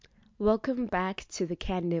Welcome back to the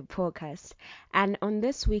Candid Podcast. And on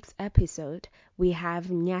this week's episode, we have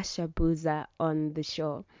Nyasha Buza on the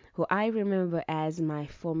show, who I remember as my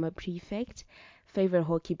former prefect, favorite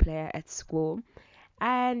hockey player at school,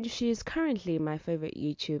 and she is currently my favorite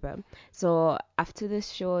YouTuber. So after this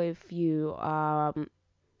show, if you are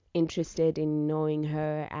interested in knowing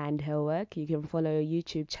her and her work, you can follow her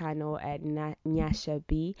YouTube channel at Nyasha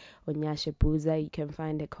B or Nyasha Buza. You can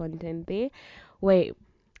find her content there. Wait,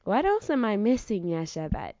 what else am I missing, Nyasha,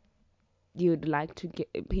 that you'd like to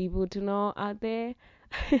get people to know out there?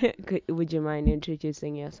 Would you mind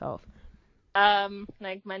introducing yourself?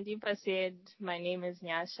 Like Mandeepa said, my name is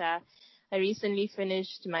Nyasha. I recently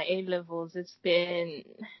finished my A levels. It's been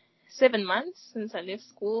 7 months since I left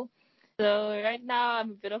school. So right now I'm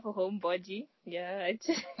a bit of a homebody. Yeah, I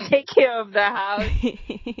take care of the house.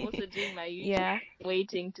 Also doing my YouTube, Yeah.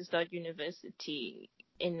 waiting to start university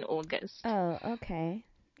in August. Oh, okay.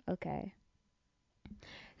 Okay.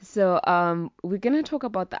 So, we're gonna talk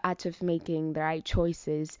about the art of making the right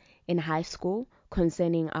choices in high school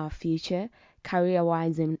concerning our future,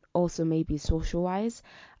 career-wise, and also maybe social-wise.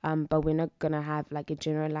 But we're not gonna have like a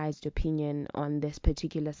generalized opinion on this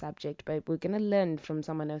particular subject, but we're gonna learn from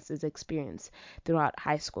someone else's experience throughout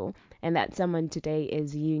high school, and that someone today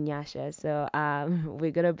is you, Nyasha. So,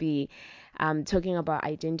 we're gonna be talking about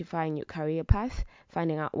identifying your career path,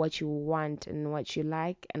 finding out what you want and what you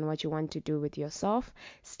like and what you want to do with yourself,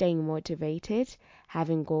 staying motivated,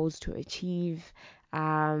 having goals to achieve.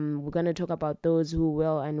 We're going to talk about those who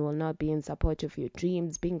will and will not be in support of your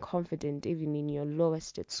dreams, being confident even in your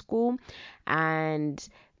lowest at school, and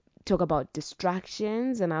talk about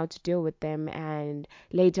distractions and how to deal with them. And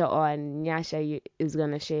later on, Nyasha is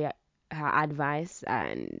going to share her advice.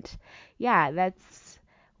 And yeah, that's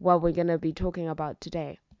what we're going to be talking about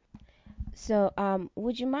today. So,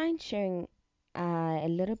 would you mind sharing a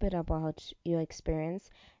little bit about your experience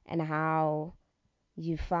and how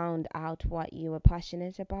you found out what you were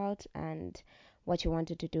passionate about and what you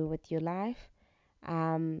wanted to do with your life?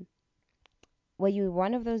 Um, were you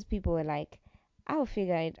one of those people who were like, I'll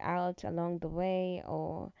figure it out along the way,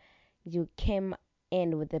 or you came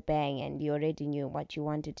in with a bang and you already knew what you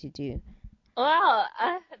wanted to do? Well,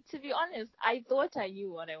 to be honest, I thought I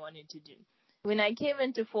knew what I wanted to do. When I came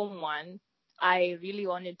into Form 1, I really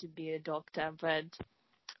wanted to be a doctor, but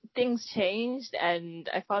things changed and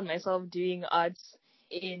I found myself doing arts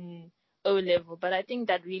in O level. But I think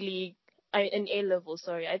that really, in A level,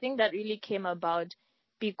 sorry, I think that really came about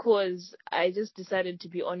because I just decided to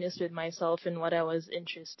be honest with myself and what I was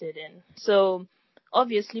interested in. So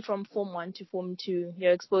obviously from Form 1 to Form 2,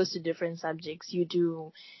 you're exposed to different subjects. You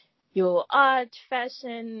do your art,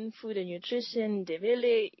 fashion, food and nutrition,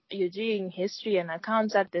 Devile, you're doing history and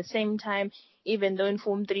accounts at the same time, even though in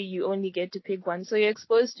Form 3 you only get to pick one. So you're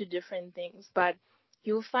exposed to different things. But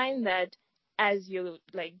you'll find that as you're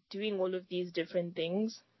like doing all of these different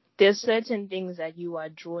things, there's certain things that you are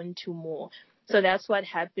drawn to more. So that's what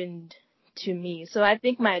happened to me. So I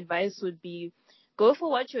think my advice would be go for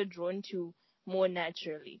what you're drawn to more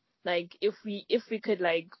naturally. Like if we could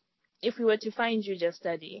like if we were to find you just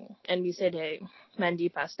studying and we said, hey,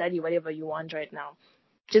 Mandeepa, study whatever you want right now,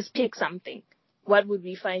 just pick something. What would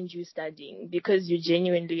we find you studying? Because you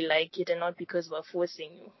genuinely like it and not because we're forcing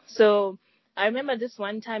you. So I remember this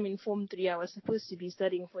one time in Form 3, I was supposed to be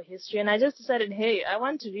studying for history, and I just decided, hey, I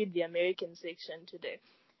want to read the American section today.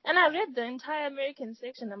 And I read the entire American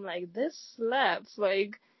section. I'm like, this slaps.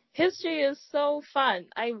 Like, history is so fun.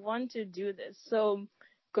 I want to do this. So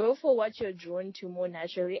go for what you're drawn to more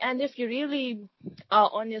naturally. And if you really are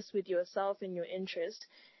honest with yourself and your interest,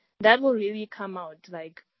 that will really come out.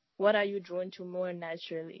 Like, what are you drawn to more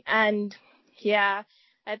naturally? And yeah,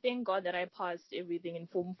 I thank God that I passed everything in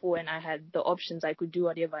Form 4 and I had the options. I could do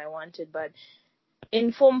whatever I wanted. But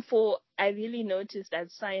in Form 4, I really noticed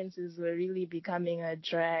that sciences were really becoming a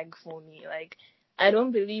drag for me. Like, I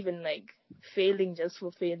don't believe in like failing just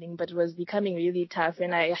for failing, but it was becoming really tough.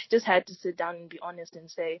 And I just had to sit down and be honest and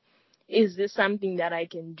say, is this something that I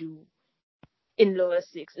can do in lower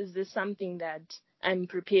six? Is this something that I'm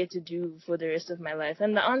prepared to do for the rest of my life?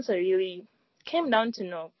 And the answer really came down to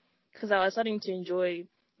no, because I was starting to enjoy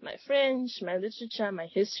my French, my literature, my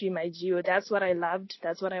history, my geo. That's what I loved.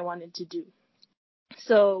 That's what I wanted to do.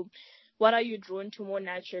 So, what are you drawn to more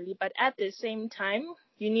naturally? But at the same time,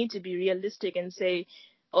 you need to be realistic and say,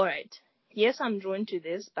 all right, yes, I'm drawn to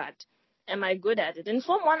this, but am I good at it? In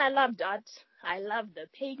Form 1, I loved art. I loved the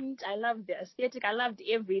paint. I loved the aesthetic. I loved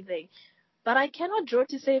everything. But I cannot draw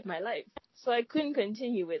to save my life. So I couldn't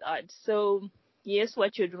continue with art. So, yes,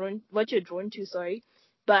 what you're drawn to, sorry.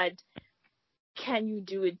 But can you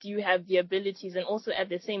do it? Do you have the abilities? And also at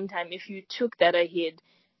the same time, if you took that ahead,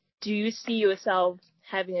 do you see yourself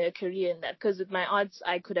having a career in that? Because with my arts,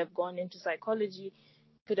 I could have gone into psychology,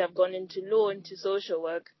 could have gone into law, into social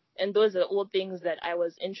work, and those are all things that I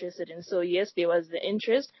was interested in. So yes, there was the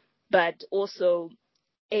interest, but also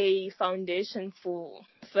a foundation for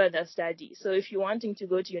further study. So if you're wanting to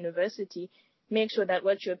go to university, make sure that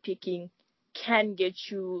what you're picking can get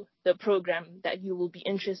you the program that you will be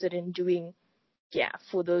interested in doing, yeah,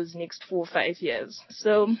 for those next 4 or 5 years.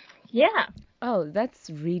 So yeah. Oh, that's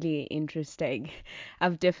really interesting.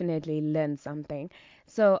 I've definitely learned something.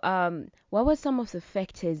 So, what were some of the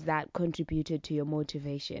factors that contributed to your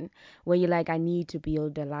motivation? Were you like, I need to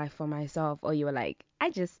build a life for myself, or you were like,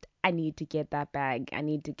 I need to get that bag, I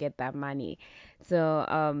need to get that money.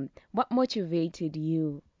 So, what motivated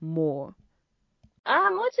you more?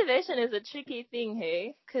 Motivation is a tricky thing,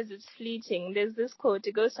 hey, because it's fleeting. There's this quote,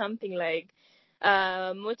 it goes something like,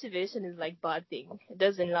 motivation is like bathing. It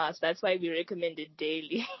doesn't last. That's why we recommend it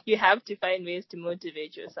daily. You have to find ways to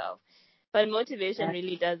motivate yourself. But motivation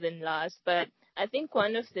really doesn't last. But I think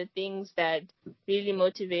one of the things that really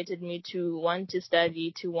motivated me to want to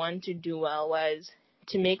study, to want to do well, was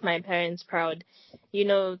to make my parents proud. You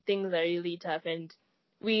know, things are really tough, and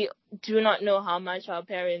we do not know how much our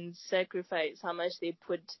parents sacrifice, how much they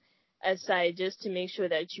put aside just to make sure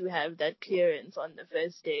that you have that clearance on the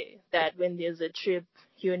first day, that when there's a trip,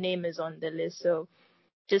 your name is on the list. So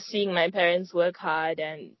just seeing my parents work hard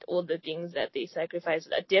and all the things that they sacrifice,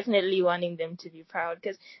 definitely wanting them to be proud.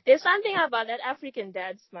 Because there's something about that African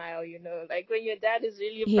dad smile, you know, like when your dad is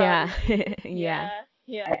really proud Yeah, of you. yeah.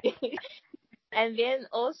 Yeah, yeah. And then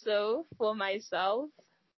also for myself,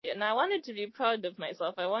 and I wanted to be proud of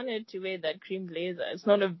myself. I wanted to wear that cream blazer. It's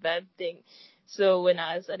not a bad thing. So when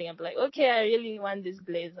I was studying, I'm like, okay, I really want this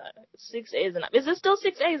blazer. 6 A's and up. Is it still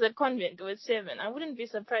 6 A's at convent or it's 7? I wouldn't be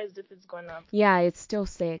surprised if it's gone up. Yeah, it's still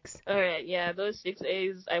six. All right, yeah, those 6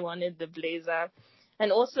 A's, I wanted the blazer.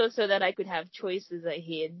 And also so that I could have choices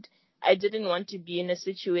ahead. I didn't want to be in a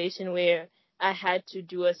situation where I had to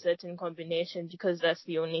do a certain combination because that's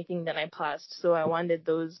the only thing that I passed. So I wanted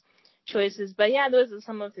those choices. But yeah, those are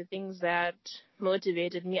some of the things that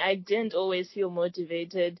motivated me. I didn't always feel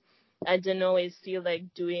motivated. I didn't always feel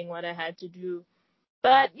like doing what I had to do.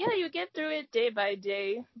 But yeah, you get through it day by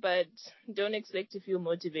day, but don't expect to feel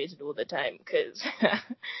motivated all the time because,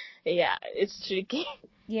 yeah, it's tricky.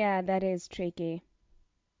 Yeah, that is tricky.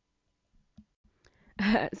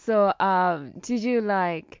 So, did you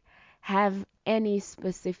like have any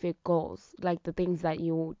specific goals, like the things that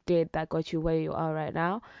you did that got you where you are right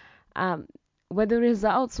now? Um, were the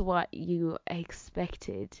results what you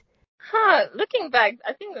expected? Looking back,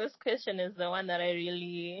 I think this question is the one that I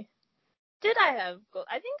really did. I have goals?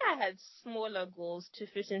 I think I had smaller goals to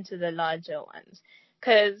fit into the larger ones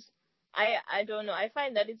because I don't know. I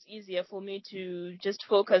find that it's easier for me to just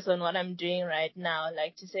focus on what I'm doing right now,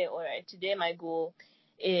 like to say, all right, today my goal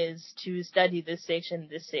is to study this section,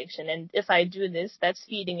 and if I do this, that's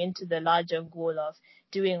feeding into the larger goal of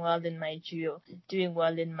doing well in my geo, doing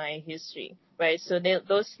well in my history, right? So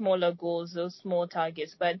those smaller goals, those small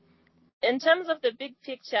targets, but in terms of the big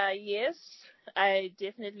picture, yes, I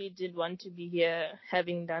definitely did want to be here,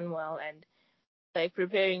 having done well and like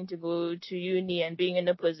preparing to go to uni and being in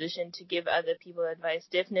a position to give other people advice,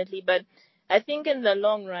 definitely. But I think in the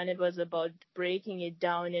long run, it was about breaking it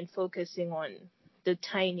down and focusing on the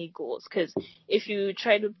tiny goals. Because if you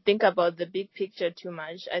try to think about the big picture too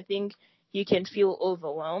much, I think you can feel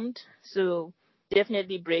overwhelmed. So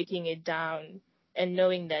definitely breaking it down and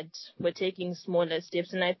knowing that we're taking smaller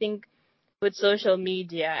steps. And I think with social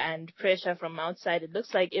media and pressure from outside, it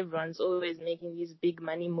looks like everyone's always making these big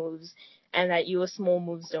money moves and that your small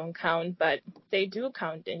moves don't count, but they do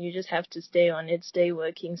count and you just have to stay on it, stay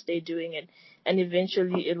working, stay doing it, and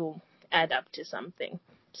eventually it'll add up to something.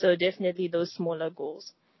 So definitely those smaller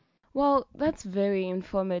goals. Well, that's very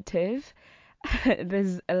informative.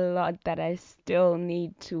 There's a lot that I still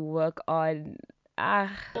need to work on.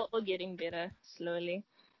 Ah, All getting better slowly.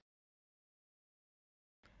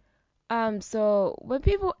 so were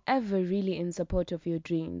people ever really in support of your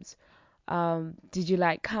dreams? Did you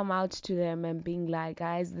like come out to them and being like,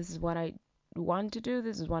 guys, this is what I want to do,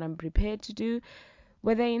 this is what I'm prepared to do?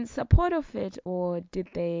 Were they in support of it or did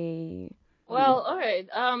they? Well, all right.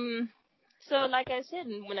 So like I said,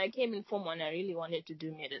 when I came in Form 1, I really wanted to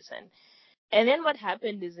do medicine. And then what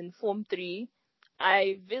happened is in Form 3,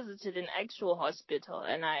 I visited an actual hospital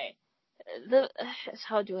and the,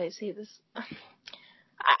 how do I say this?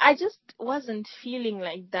 I just wasn't feeling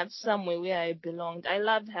like that's somewhere where I belonged. I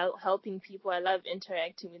love helping people. I love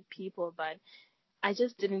interacting with people, but I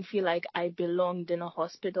just didn't feel like I belonged in a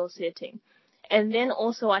hospital setting. And then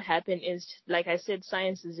also what happened is, like I said,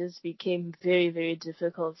 sciences just became very, very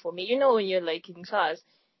difficult for me. You know, when you're like in class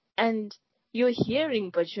and you're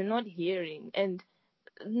hearing, but you're not hearing. And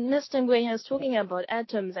Mr. Ngwenya is talking about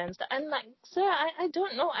atoms and stuff. I'm like, sir, I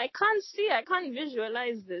don't know. I can't see. I can't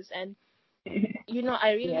visualize this. And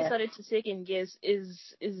I really Yeah. started to second guess,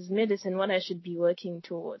 is medicine what I should be working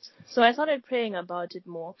towards? So I started praying about it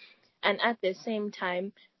more, and at the same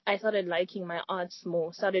time, I started liking my arts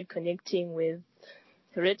more. Started connecting with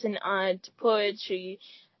written art, poetry,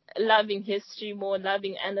 loving history more,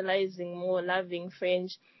 loving analyzing more, loving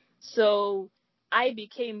French. So I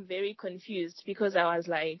became very confused because I was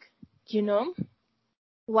like, you know,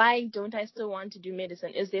 why don't I still want to do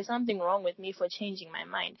medicine? Is there something wrong with me for changing my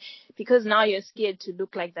mind? Because now you're scared to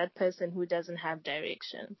look like that person who doesn't have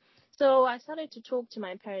direction. So I started to talk to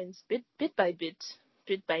my parents bit by bit,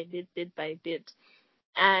 bit by bit.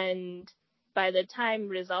 And by the time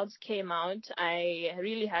results came out, I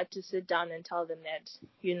really had to sit down and tell them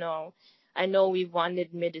that, I know we've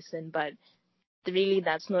wanted medicine, but really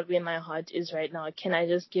that's not where my heart is right now. Can I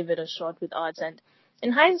just give it a shot with arts? And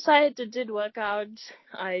in hindsight, it did work out.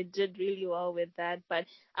 I did really well with that, but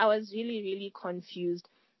I was really, really confused.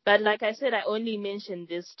 But like I said, I only mentioned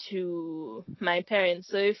this to my parents.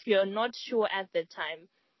 So if you're not sure at the time,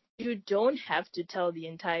 you don't have to tell the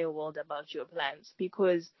entire world about your plans,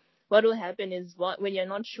 because what will happen is when you're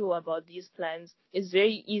not sure about these plans, it's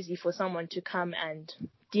very easy for someone to come and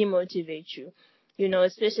demotivate you,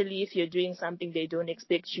 especially if you're doing something they don't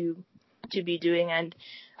expect you to be doing. And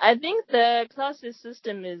I think the classes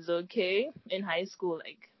system is okay in high school,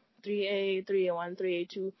 like 3A, 3A1,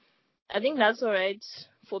 3A2. I think that's all right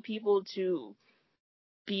for people to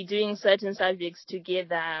be doing certain subjects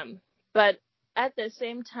together. But at the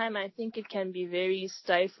same time, I think it can be very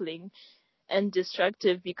stifling and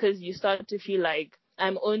destructive, because you start to feel like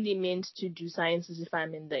I'm only meant to do sciences if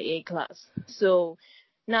I'm in the A class. So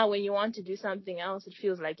now when you want to do something else, it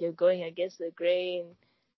feels like you're going against the grain.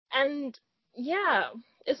 And yeah,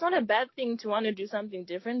 it's not a bad thing to want to do something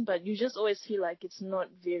different, but you just always feel like it's not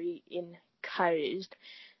very encouraged.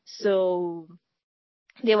 So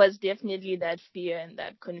there was definitely that fear and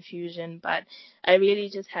that confusion, but I really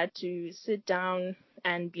just had to sit down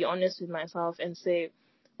and be honest with myself and say,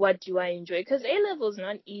 what do I enjoy? Because A level is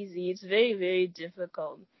not easy. It's very, very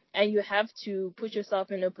difficult. And you have to put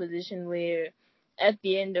yourself in a position where at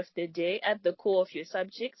the end of the day, at the core of your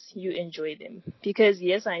subjects, you enjoy them. Because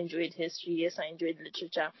yes, I enjoyed history. Yes, I enjoyed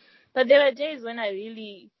literature. But there were days when I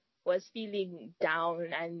really was feeling down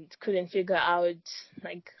and couldn't figure out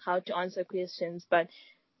like how to answer questions. But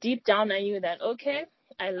deep down I knew that, okay,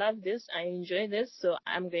 I love this, I enjoy this, so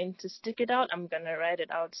I'm going to stick it out, I'm gonna write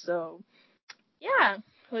it out. So yeah,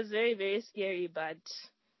 it was very, very scary, but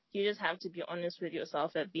you just have to be honest with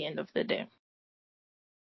yourself at the end of the day.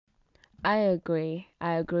 I agree.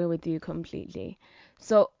 I agree with you completely.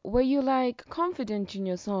 So, were you like confident in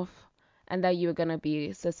yourself and that you were gonna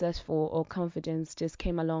be successful, or confidence just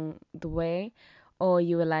came along the way? Or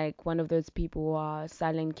you were like one of those people who are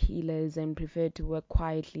silent killers and prefer to work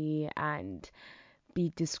quietly and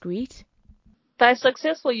be discreet? By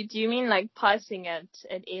successful, do you mean like passing at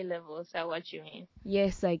A level? Is that what you mean?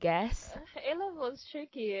 Yes, I guess. A level is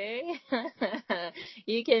tricky, eh?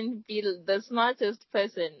 You can be the smartest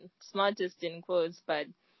person, smartest in quotes, but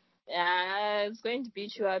it's going to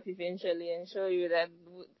beat you up eventually and show you that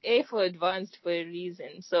A for advanced for a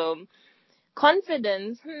reason. So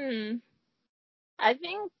confidence, I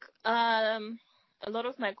think a lot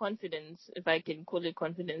of my confidence, if I can call it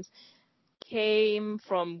confidence, came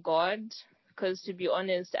from God. Because to be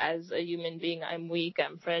honest, as a human being, I'm weak,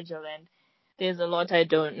 I'm fragile, and there's a lot I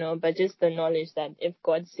don't know. But just the knowledge that if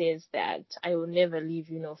God says that I will never leave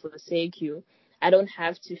you nor forsake you, I don't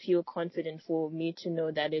have to feel confident for me to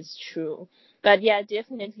know that it's true. But yeah,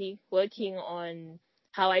 definitely working on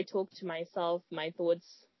how I talk to myself, my thoughts,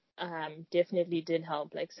 definitely did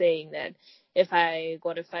help. Like saying that if I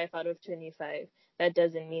got a 5 out of 25, that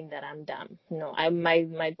doesn't mean that I'm dumb. No,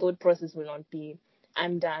 my thought process will not be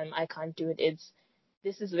I'm dumb, I can't do it. It's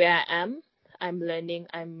this is where I am. I'm learning,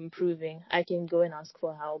 I'm improving. I can go and ask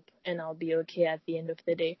for help and I'll be okay at the end of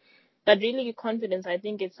the day. But really confidence, I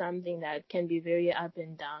think it's something that can be very up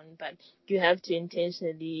and down, but you have to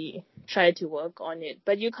intentionally try to work on it.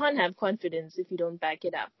 But you can't have confidence if you don't back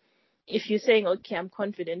it up. If you're saying, okay, I'm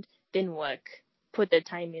confident, then work. Put the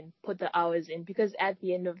time in, put the hours in, because at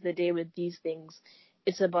the end of the day with these things,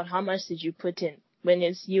 it's about how much did you put in. When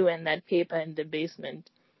it's you and that paper in the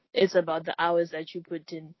basement, it's about the hours that you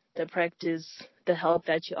put in, the practice, the help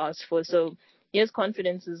that you ask for. So yes,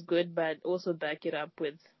 confidence is good, but also back it up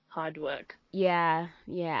with hard work. Yeah,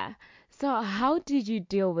 yeah. So, how did you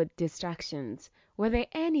deal with distractions? Were there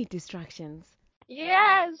any distractions?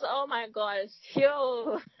 Yes, oh my gosh,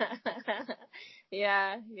 yo.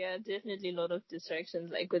 Yeah, definitely a lot of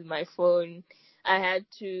distractions. Like with my phone, I had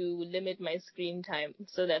to limit my screen time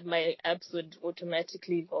so that my apps would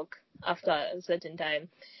automatically lock after a certain time.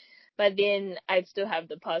 But then I'd still have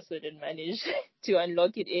the password and manage to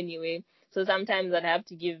unlock it anyway. So sometimes I'd have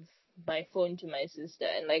to give my phone to my sister.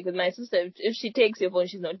 And like with my sister, if she takes your phone,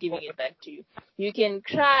 she's not giving it back to you. You can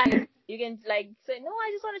cry. You can like say, no,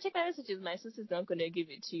 I just want to check my messages. My sister's not going to give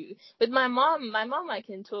it to you. With my mom, I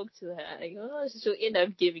can talk to her. Like, oh, she'll end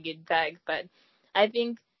up giving it back. But I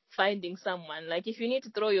think finding someone, like if you need to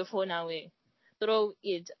throw your phone away, throw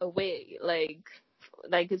it away. Like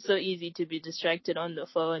it's so easy to be distracted on the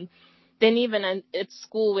phone. Then even at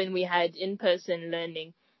school when we had in-person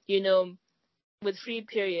learning, you know, with free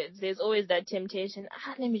periods, there's always that temptation.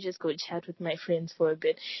 Let me just go chat with my friends for a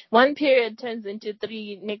bit. One period turns into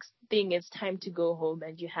three. Next thing, it's time to go home,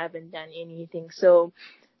 and you haven't done anything. So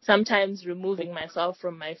sometimes removing myself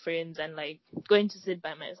from my friends and like going to sit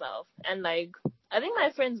by myself. And like I think my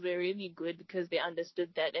friends were really good because they understood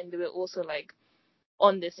that, and they were also like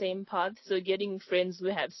on the same path. So getting friends who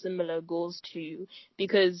have similar goals to you,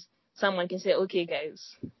 because someone can say, okay,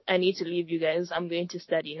 guys, I need to leave you guys. I'm going to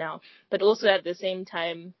study now. But also at the same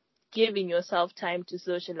time, giving yourself time to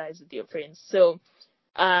socialize with your friends. So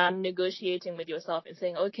negotiating with yourself and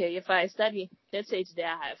saying, okay, if I study, let's say today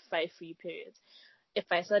I have 5 free periods. If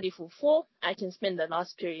I study for 4, I can spend the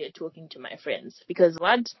last period talking to my friends because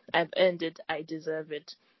what? I've earned it. I deserve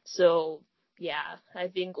it. So, yeah, I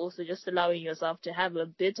think also just allowing yourself to have a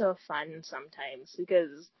bit of fun sometimes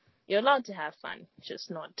because you're allowed to have fun, just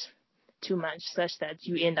not too much, such that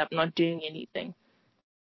you end up not doing anything.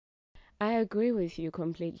 I agree with you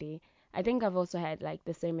completely. I think I've also had like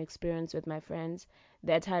the same experience with my friends.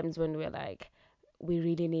 There are times when we're like, we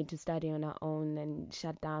really need to study on our own and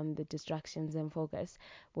shut down the distractions and focus,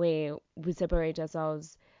 where we separate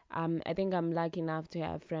ourselves. I think I'm lucky enough to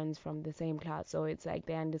have friends from the same class, so it's like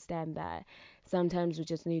they understand that sometimes we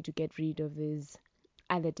just need to get rid of these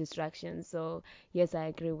other distractions. So, yes, I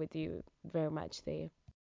agree with you very much there.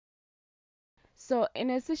 So, in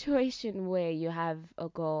a situation where you have a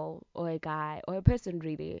girl or a guy or a person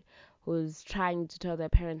really who's trying to tell their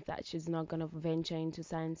parents that she's not going to venture into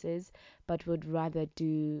sciences but would rather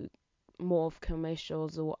do more of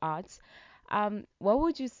commercials or arts, what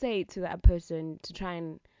would you say to that person to try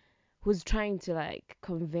and who's trying to like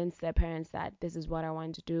convince their parents that this is what I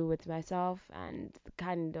want to do with myself and the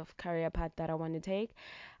kind of career path that I want to take?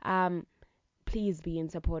 Um, Please be in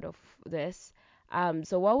support of this.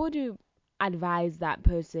 So what would you advise that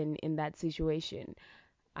person in that situation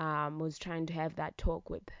who's trying to have that talk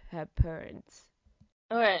with her parents?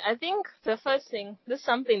 All right, I think the first thing, this is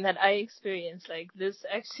something that I experienced, like this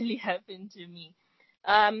actually happened to me.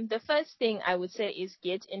 The first thing I would say is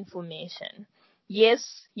get information.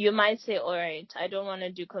 Yes, you might say, all right, I don't want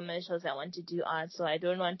to do commercials, I want to do art, so I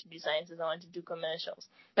don't want to do sciences, I want to do commercials.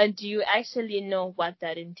 But do you actually know what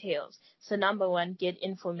that entails? So number one, get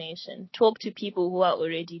information. Talk to people who are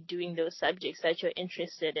already doing those subjects that you're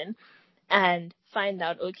interested in and find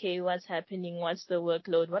out, okay, what's happening, what's the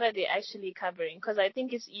workload, what are they actually covering? Because I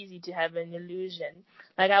think it's easy to have an illusion.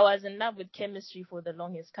 Like I was in love with chemistry for the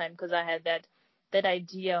longest time because I had that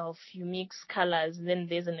idea of you mix colors, then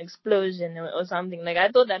there's an explosion or something. Like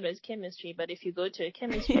I thought that was chemistry, but if you go to a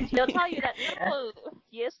chemistry, they'll tell you that Yeah. no,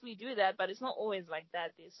 yes, we do that, but it's not always like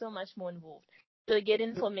that. There's so much more involved. So get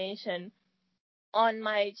information on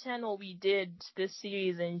my channel, we did this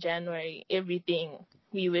series in January, everything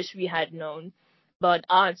we wish we had known about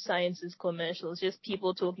art, sciences, commercials, just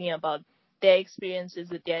people talking about their experiences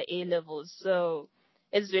with their A levels. So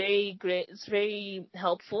it's very great. It's very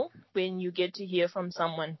helpful when you get to hear from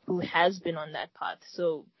someone who has been on that path.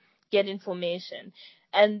 So get information.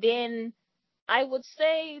 And then I would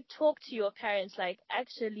say talk to your parents, like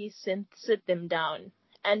actually sit them down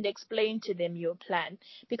and explain to them your plan.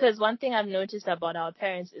 Because one thing I've noticed about our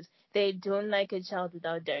parents is they don't like a child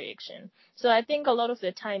without direction. So I think a lot of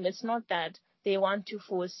the time it's not that they want to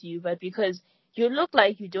force you, but because you look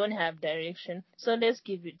like you don't have direction, so let's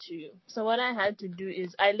give it to you. So what I had to do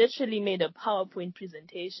is I literally made a PowerPoint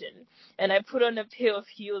presentation and I put on a pair of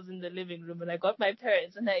heels in the living room and I got my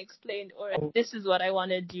parents and I explained, all right, this is what I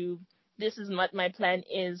want to do, this is what my plan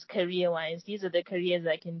is career wise. These are the careers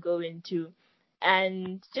I can go into.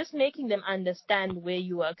 And just making them understand where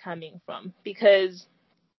you are coming from. Because,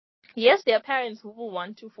 yes, there are parents who will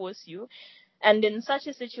want to force you, And in such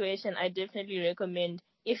a situation, I definitely recommend,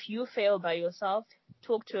 if you fail by yourself,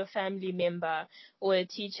 talk to a family member or a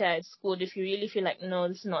teacher at school if you really feel like, no,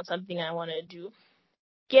 this is not something I want to do.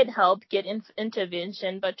 Get help, get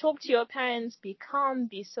intervention, but talk to your parents, be calm,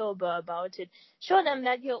 be sober about it. Show them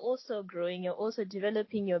that you're also growing, you're also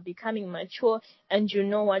developing, you're becoming mature, and you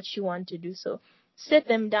know what you want to do. So sit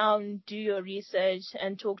them down, do your research,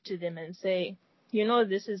 and talk to them and say,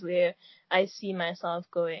 this is where I see myself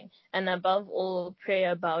going. And above all, pray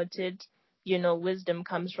about it. Wisdom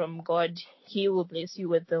comes from God. He will bless you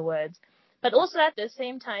with the words. But also at the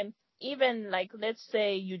same time, even like, let's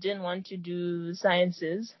say you didn't want to do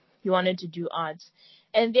sciences, you wanted to do arts,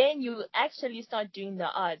 and then you actually start doing the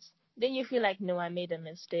arts, then you feel like, no, I made a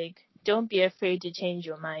mistake. Don't be afraid to change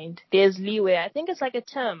your mind. There's leeway. I think it's like a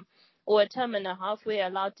term or a term and a half where you're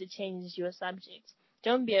allowed to change your subjects.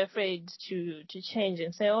 Don't be afraid to change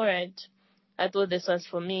and say, all right, I thought this was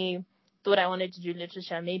for me, thought I wanted to do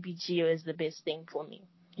literature, maybe geo is the best thing for me.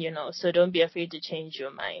 So don't be afraid to change your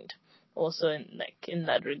mind also in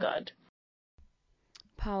that regard.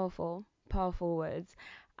 Powerful, powerful words.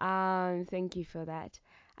 Thank you for that.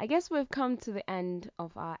 I guess we've come to the end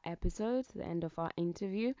of our episode, the end of our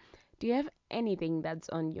interview. Do you have anything that's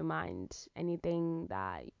on your mind? Anything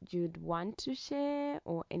that you'd want to share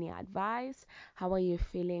or any advice? How are you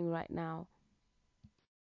feeling right now?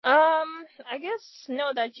 I guess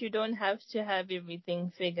know that you don't have to have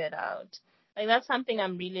everything figured out. Like, that's something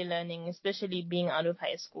I'm really learning, especially being out of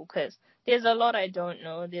high school, because there's a lot I don't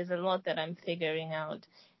know. There's a lot that I'm figuring out.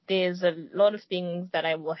 There's a lot of things that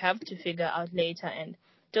I will have to figure out later, and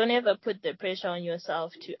don't ever put the pressure on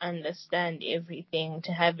yourself to understand everything,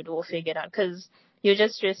 to have it all figured out, because you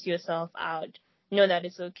just stress yourself out. Know that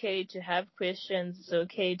it's okay to have questions. It's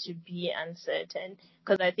okay to be uncertain,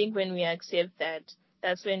 because I think when we accept that,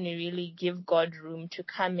 that's when we really give God room to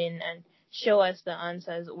come in and show us the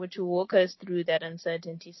answers or to walk us through that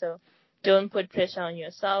uncertainty. So don't put pressure on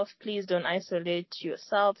yourself. Please don't isolate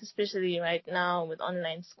yourself, especially right now with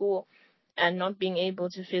online school and not being able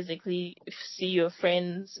to physically see your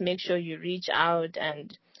friends. Make sure you reach out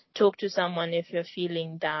and talk to someone if you're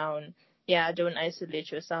feeling down. Yeah, don't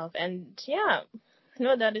isolate yourself. And yeah,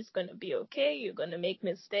 know that it's going to be okay. You're going to make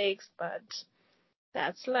mistakes, but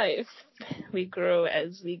that's life. We grow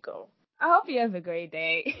as we go. I hope you have a great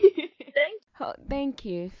day. Thank Oh, thank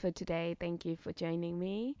you for today. Thank you for joining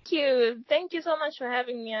me. you. Thank you so much for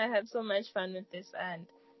having me. I had so much fun with this, and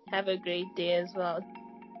have a great day as well.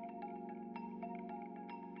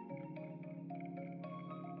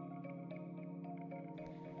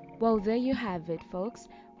 Well, there you have it, folks.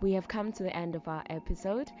 We have come to the end of our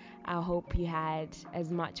episode. I hope you had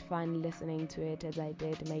as much fun listening to it as I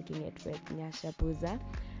did making it with Nyasha Buza.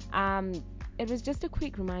 Um, it was just a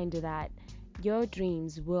quick reminder that your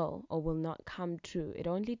dreams will or will not come true. It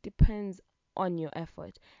only depends on your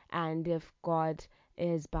effort and if God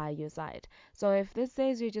is by your side. So if these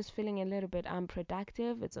days you're just feeling a little bit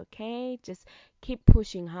unproductive, it's okay. Just keep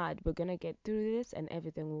pushing hard. We're gonna get through this and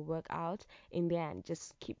everything will work out in the end.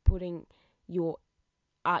 Just keep putting your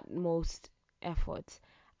utmost effort.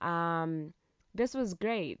 Um, this was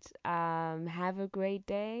great. Have a great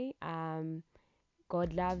day.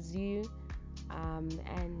 God loves you.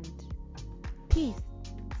 And peace.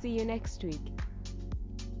 See you next week.